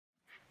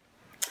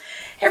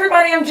Hey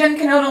everybody, I'm Jen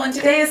Knoedl, and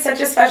today is such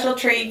a special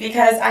treat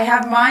because I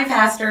have my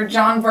pastor,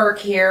 John Burke,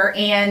 here,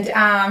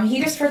 and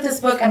he just wrote this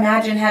book,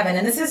 Imagine Heaven,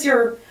 and this is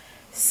your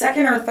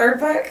second or third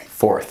book?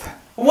 Fourth.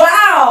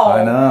 Wow!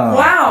 I know.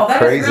 Wow,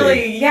 that crazy. is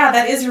really,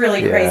 that is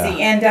really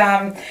crazy.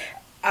 And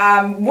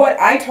what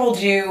I told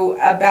you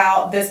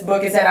about this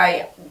book is that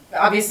I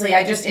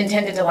just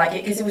intended to like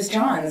it because it was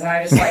John's, and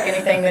I just like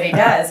anything that he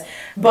does.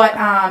 But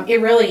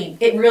it really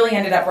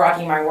ended up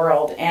rocking my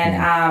world.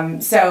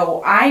 And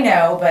so I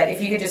know, but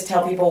if you could just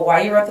tell people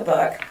why you wrote the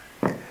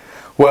book.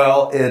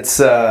 Well, it's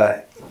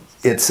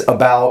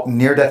about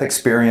near-death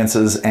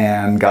experiences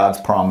and God's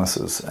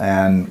promises.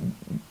 And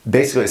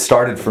basically, it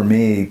started for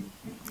me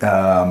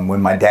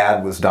when my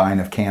dad was dying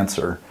of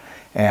cancer,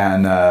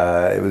 and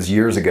it was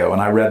years ago.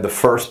 And I read the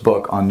first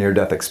book on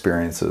near-death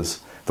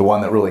experiences, the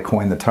one that really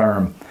coined the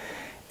term.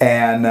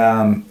 And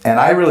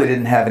I really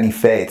didn't have any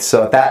faith.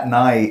 So at that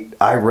night,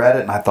 I read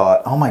it and I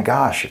thought, oh my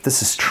gosh, if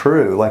this is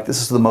true, like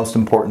this is the most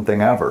important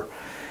thing ever.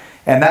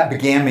 And that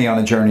began me on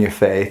a journey of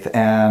faith,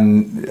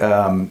 and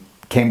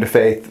came to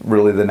faith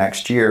really the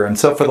next year. And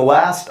so for the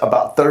last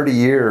about 30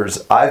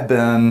 years, I've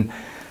been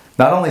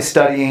not only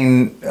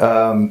studying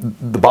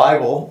the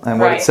Bible and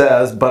what it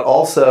says, but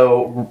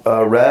also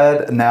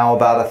read now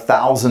about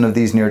 1,000 of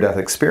these near-death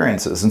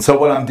experiences. And so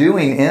what I'm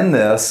doing in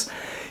this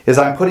is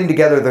I'm putting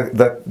together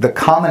the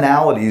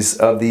commonalities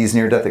of these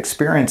near-death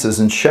experiences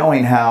and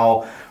showing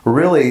how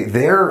really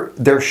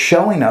they're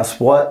showing us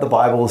what the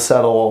Bible has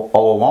said all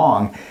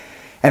along.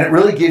 And it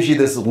really gives you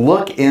this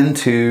look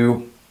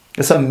into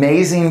this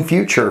amazing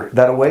future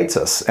that awaits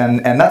us. And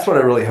that's what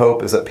I really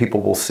hope, is that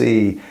people will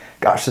see,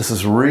 gosh, this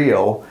is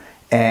real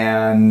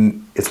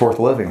and it's worth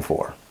living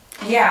for.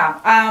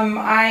 Yeah,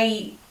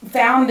 I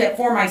found that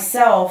for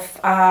myself,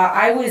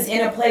 I was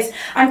in a place,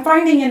 I'm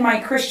finding in my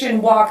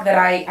Christian walk that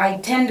I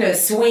tend to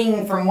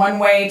swing from one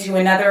way to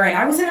another, and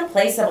I was in a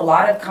place of a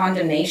lot of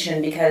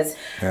condemnation because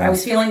I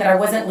was feeling that I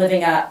wasn't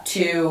living up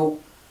to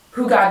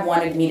who God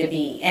wanted me to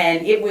be,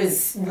 and it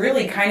was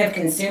really kind of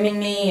consuming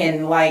me,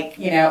 and like,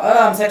 you know,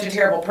 oh, I'm such a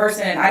terrible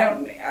person,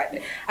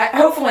 and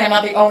hopefully I'm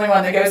not the only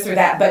one that goes through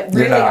that, but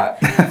really,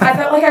 I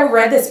felt like I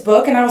read this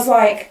book and I was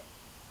like,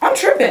 I'm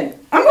tripping.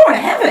 I'm going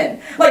to heaven.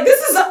 Like, this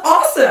is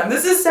awesome.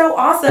 This is so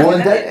awesome. Well,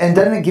 and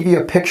doesn't it give you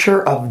a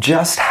picture of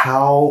just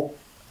how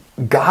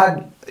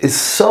God is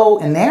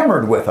so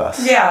enamored with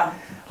us? Yeah.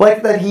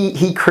 Like that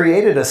he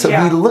created us, so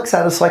he looks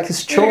at us like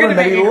his children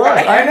that he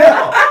loves. Cry. I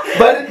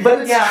know.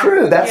 But it's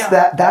true.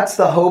 That's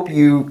the hope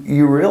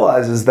you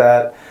realize, is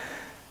that,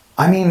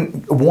 I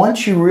mean,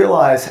 once you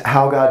realize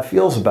how God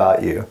feels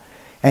about you,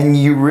 and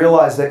you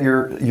realize that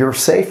you're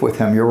safe with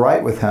him, you're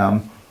right with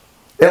him,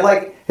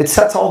 it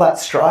sets all that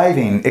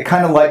striving. It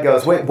kind of like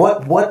goes, wait,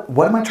 what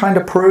am I trying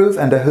to prove,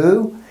 and to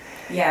who?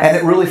 Yes. And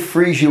it really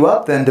frees you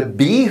up then to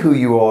be who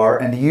you are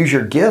and to use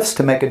your gifts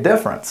to make a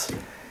difference.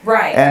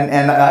 Right.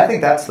 And I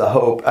think that's the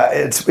hope.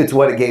 It's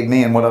what it gave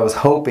me and what I was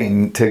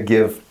hoping to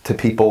give to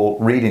people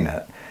reading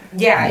it.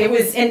 Yeah, it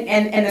was,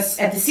 and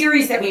the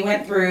series that we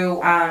went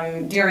through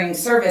during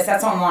service,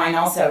 that's online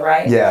also,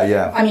 right? Yeah,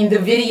 yeah. I mean, the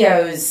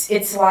videos,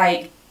 it's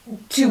like,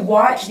 to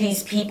watch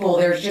these people,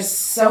 there's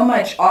just so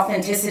much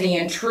authenticity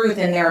and truth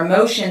in their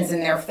emotions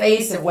and their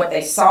face of what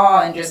they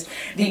saw, and just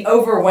the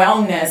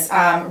overwhelmness.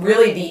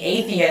 Really, the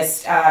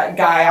atheist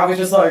guy, I was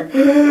just like,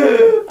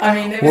 I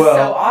mean, it was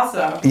so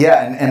awesome.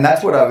 Yeah, and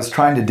that's what I was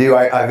trying to do.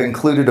 I've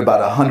included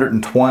about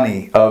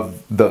 120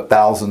 of the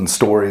 1,000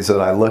 stories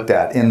that I looked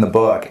at in the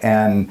book,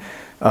 and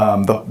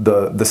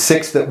the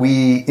 6 that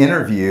we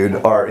interviewed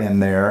are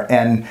in there.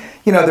 And,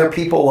 you know, there are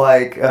people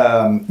like,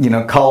 you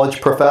know,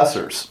 college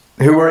professors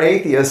who were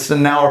atheists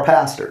and now are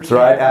pastors,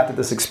 right, after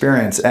this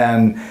experience,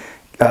 and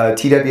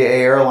TWA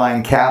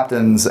airline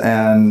captains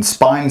and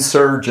spine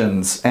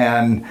surgeons,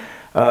 and,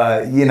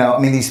 you know, I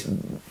mean, these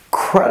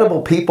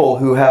incredible people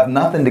who have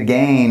nothing to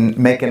gain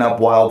making up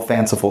wild,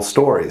 fanciful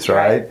stories,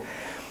 right?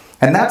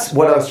 And that's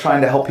what I was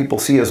trying to help people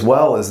see as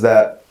well, is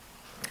that,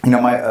 you know,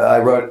 I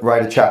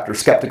write a chapter,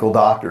 Skeptical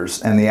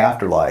Doctors and the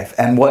Afterlife,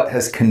 and what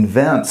has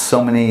convinced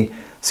so many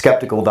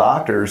skeptical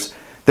doctors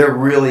there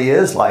really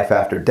is life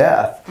after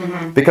death,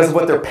 because of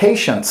what their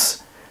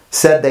patients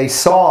said they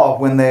saw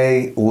when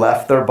they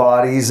left their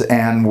bodies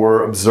and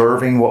were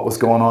observing what was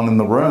going on in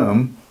the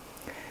room.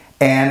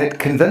 And it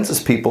convinces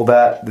people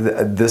that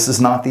this is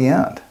not the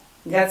end.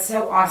 That's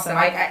so awesome.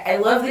 I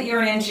love that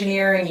you're an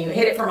engineer and you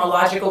hit it from a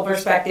logical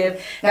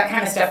perspective. That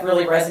kind of stuff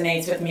really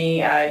resonates with me.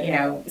 You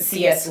know,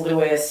 C.S.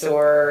 Lewis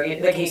or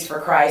The Case for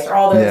Christ, or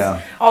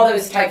all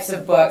those types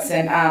of books.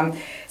 And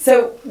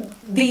so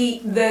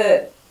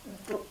the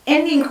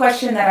ending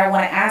question that I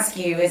want to ask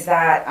you is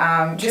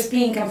that, just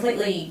being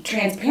completely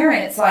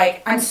transparent, it's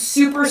like, I'm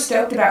super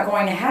stoked about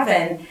going to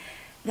heaven,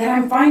 that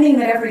I'm finding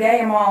that every day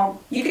I'm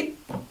all, you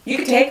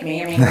could take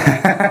me, I mean,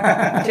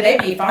 like, today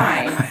be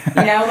fine,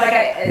 you know,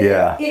 like,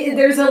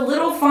 there's a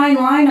little fine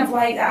line of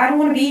like, I don't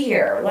want to be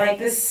here, like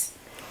this,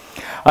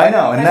 I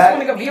know, and I just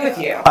want to go be with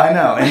you. I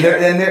know,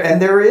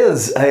 and there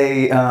is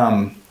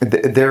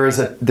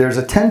there's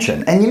a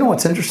tension, and you know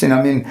what's interesting?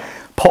 I mean,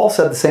 Paul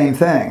said the same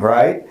thing,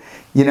 right?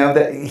 you know,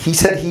 that he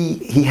said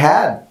he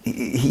had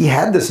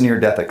this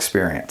near-death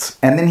experience.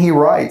 And then he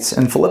writes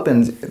in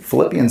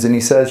Philippians, and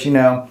he says, you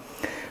know,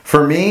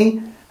 for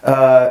me,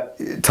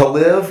 to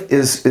live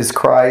is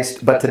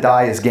Christ, but to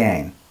die is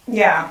gain.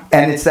 Yeah.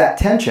 And it's that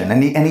tension.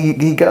 And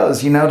he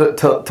goes, you know,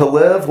 to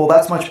live, well,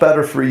 that's much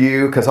better for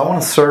you because I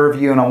want to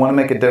serve you and I want to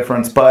make a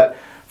difference. But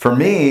for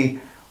me,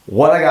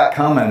 what I got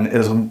coming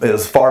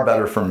is far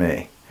better for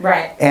me.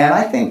 Right. And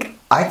I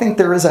think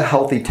there is a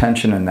healthy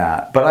tension in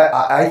that. But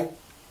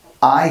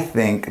I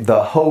think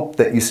the hope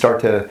that you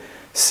start to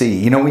see,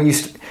 you know, when you,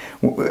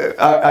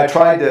 I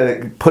tried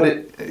to put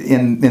it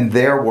in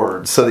their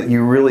words so that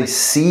you really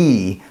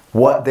see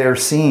what they're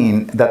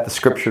seeing that the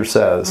Scripture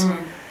says.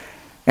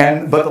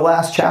 But the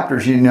last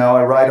chapters, you know,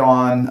 I write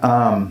on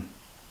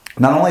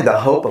not only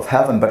the hope of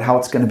heaven, but how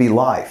it's going to be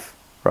life,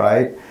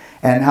 right?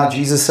 And how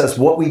Jesus says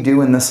what we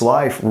do in this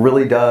life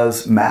really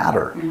does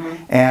matter.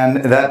 And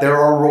that there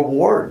are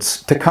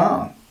rewards to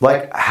come.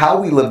 Like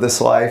how we live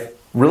this life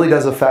really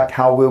does affect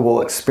how we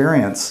will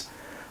experience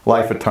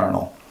life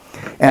eternal.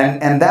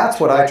 And that's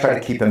what I try to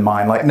keep in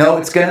mind. Like, no,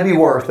 it's going to be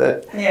worth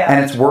it. Yeah.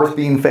 And it's worth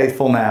being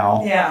faithful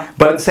now. Yeah.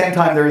 But at the same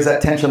time, there is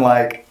that tension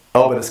like,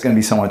 oh, but it's going to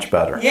be so much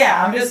better.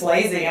 Yeah, I'm just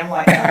lazy. I'm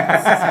like, oh,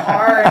 this is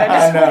hard. I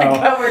just want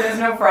to go where there's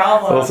no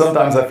problem. Well,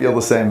 sometimes I feel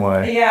the same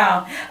way.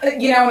 Yeah.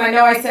 You know, and I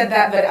know I said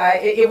that, but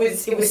it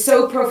was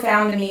so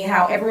profound to me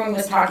how everyone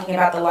was talking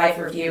about the life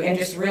review, and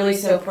just really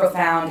so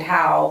profound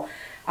how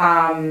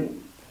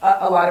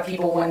a lot of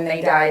people, when they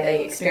die,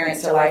 they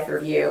experienced a life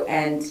review,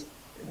 and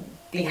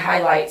the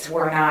highlights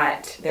were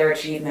not their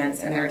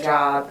achievements and their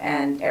job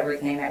and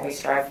everything that we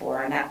strive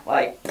for, and that,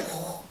 like...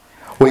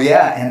 Well,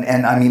 yeah,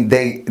 and I mean,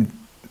 they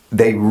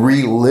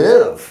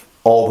relive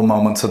all the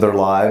moments of their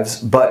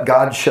lives, but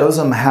God shows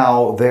them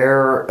how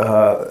their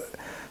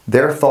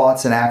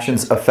thoughts and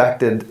actions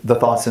affected the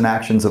thoughts and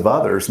actions of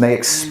others, and they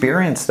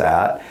experience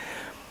that.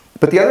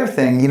 But the other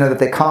thing, you know, that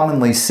they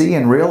commonly see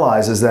and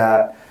realize is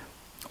that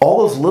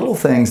all those little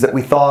things that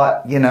we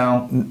thought, you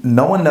know,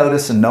 no one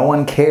noticed and no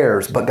one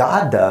cares, but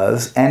God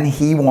does, and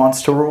He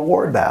wants to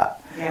reward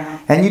that. Yeah.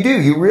 And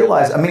you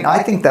realize, I mean,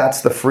 I think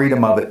that's the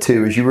freedom of it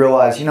too, is you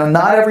realize, you know,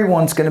 not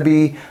everyone's going to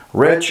be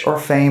rich or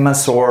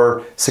famous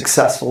or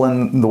successful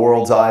in the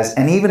world's eyes.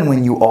 And even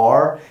when you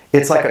are,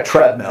 it's like a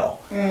treadmill,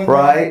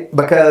 right?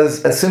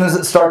 Because as soon as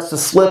it starts to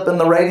slip in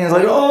the rating, it's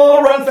like,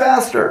 oh, run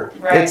faster.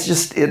 Right. It's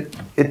just,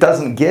 it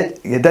doesn't get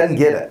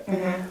it.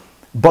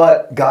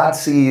 But God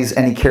sees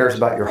and He cares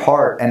about your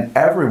heart, and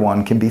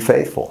everyone can be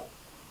faithful.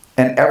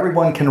 And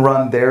everyone can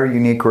run their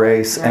unique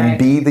race and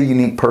be the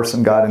unique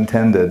person God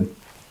intended.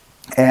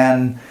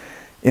 And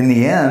in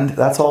the end,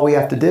 that's all we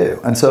have to do.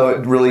 And so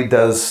it really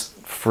does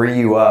free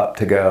you up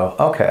to go,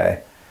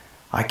 okay,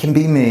 I can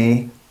be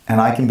me,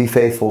 and I can be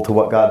faithful to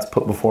what God's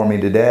put before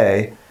me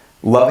today,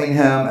 loving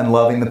Him and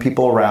loving the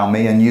people around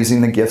me, and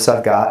using the gifts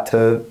I've got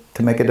to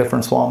make a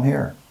difference while I'm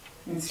here.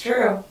 It's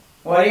true.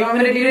 What do you want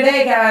me to do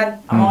today, God?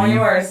 I'm all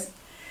yours.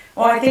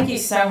 Well, I thank you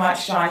so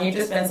much, Sean. You've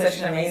just been such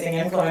an amazing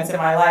influence in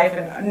my life.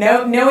 And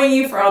knowing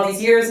you for all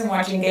these years and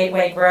watching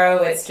Gateway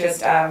grow, it's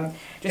just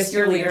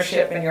your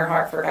leadership and your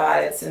heart for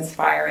God. It's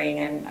inspiring,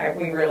 and I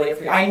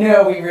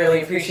know we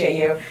really appreciate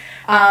you.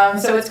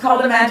 So it's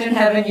called Imagine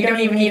Heaven. You don't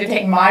even need to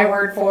take my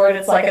word for it.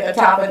 It's like at the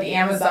top of the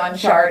Amazon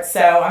chart.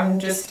 So I'm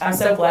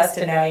so blessed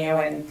to know you.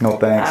 And no,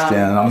 thanks,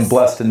 Jen. I'm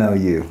blessed to know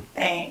you.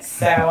 Thanks.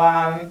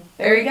 So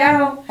there you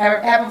go.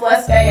 Have a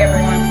blessed day,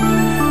 everyone.